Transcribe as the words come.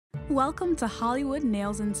Welcome to Hollywood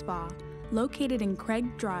Nails and Spa, located in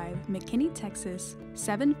Craig Drive, McKinney, Texas,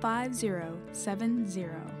 75070.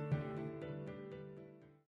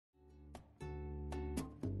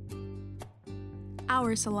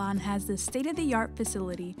 Our salon has the state-of-the-art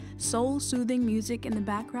facility, soul-soothing music in the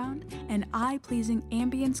background, and eye-pleasing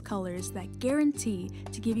ambience colors that guarantee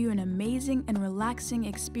to give you an amazing and relaxing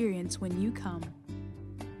experience when you come.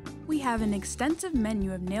 We have an extensive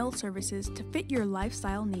menu of nail services to fit your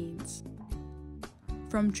lifestyle needs.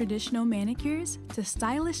 From traditional manicures to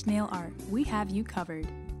stylish nail art, we have you covered.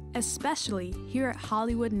 Especially here at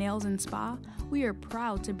Hollywood Nails and Spa, we are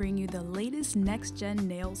proud to bring you the latest next-gen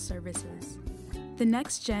nail services. The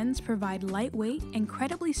Next Gens provide lightweight,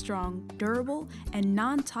 incredibly strong, durable, and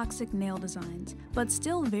non-toxic nail designs, but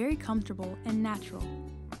still very comfortable and natural.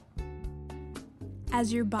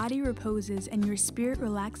 As your body reposes and your spirit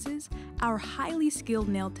relaxes, our highly skilled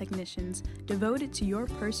nail technicians, devoted to your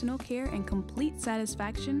personal care and complete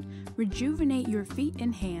satisfaction, rejuvenate your feet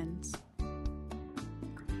and hands.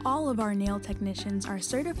 All of our nail technicians are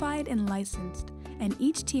certified and licensed, and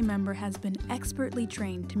each team member has been expertly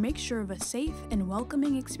trained to make sure of a safe and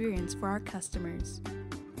welcoming experience for our customers.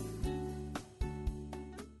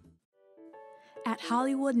 At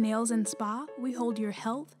Hollywood Nails and Spa, we hold your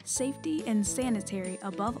health, safety, and sanitary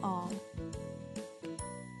above all.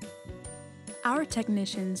 Our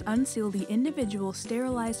technicians unseal the individual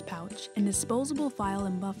sterilized pouch and disposable file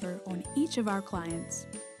and buffer on each of our clients.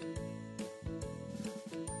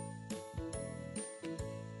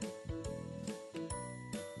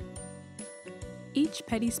 Each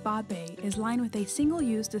Petit Spa bay is lined with a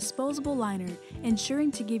single-use disposable liner,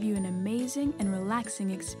 ensuring to give you an amazing and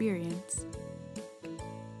relaxing experience.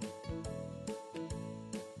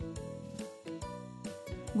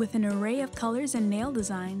 With an array of colors and nail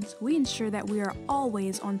designs, we ensure that we are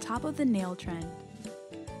always on top of the nail trend.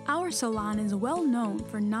 Our salon is well known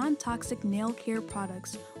for non-toxic nail care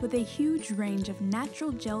products with a huge range of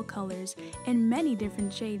natural gel colors and many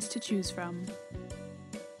different shades to choose from.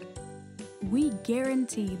 We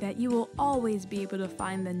guarantee that you will always be able to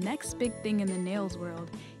find the next big thing in the nails world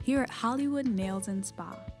here at Hollywood Nails and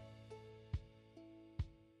Spa.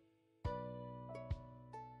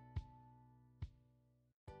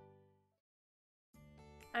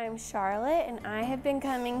 I'm Charlotte, and I have been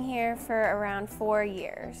coming here for around 4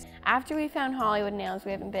 years. After we found Hollywood Nails, we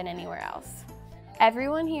haven't been anywhere else.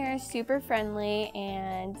 Everyone here is super friendly,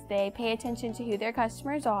 and they pay attention to who their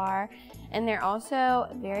customers are, and they're also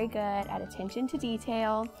very good at attention to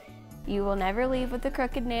detail. You will never leave with a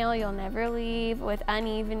crooked nail, you'll never leave with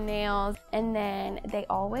uneven nails. And then they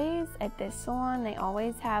always, at this salon, they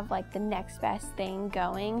always have like the next best thing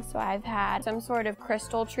going. So I've had some sort of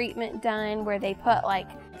crystal treatment done where they put like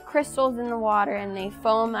crystals in the water and they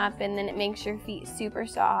foam up, and then it makes your feet super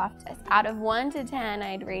soft. Out of 1 to 10,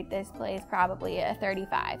 I'd rate this place probably a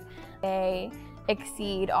 35. They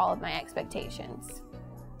exceed all of my expectations.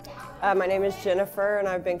 My name is Jennifer, and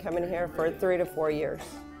I've been coming here for 3 to 4 years.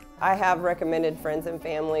 I have recommended friends and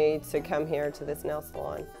family to come here to this nail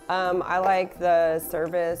salon. I like the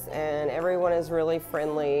service, and everyone is really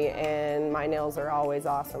friendly, and my nails are always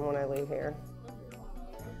awesome when I leave here.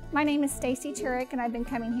 My name is Stacy Turek, and I've been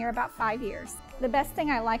coming here about 5 years. The best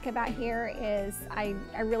thing I like about here is I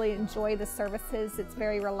really enjoy the services. It's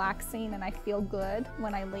very relaxing, and I feel good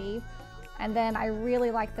when I leave. And then I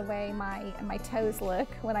really like the way my toes look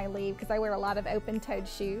when I leave, because I wear a lot of open-toed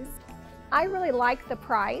shoes. I really like the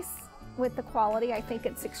price with the quality. I think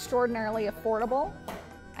it's extraordinarily affordable,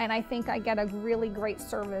 and I think I get a really great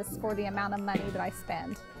service for the amount of money that I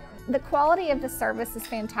spend. The quality of the service is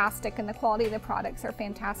fantastic, and the quality of the products are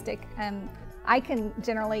fantastic. I can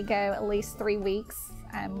generally go at least 3 weeks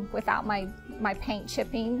without my paint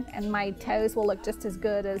chipping, and my toes will look just as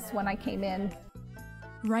good as when I came in.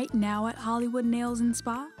 Right now at Hollywood Nails and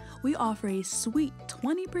Spa, we offer a sweet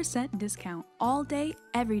 20% discount all day,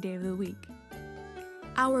 every day of the week.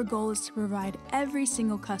 Our goal is to provide every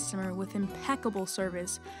single customer with impeccable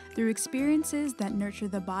service through experiences that nurture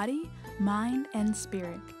the body, mind, and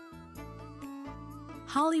spirit.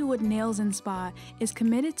 Hollywood Nails and Spa is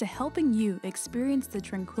committed to helping you experience the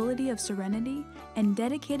tranquility of serenity and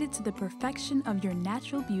dedicated to the perfection of your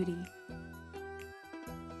natural beauty.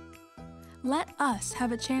 Let us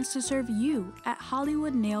have a chance to serve you at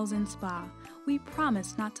Hollywood Nails and Spa. We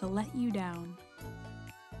promise not to let you down.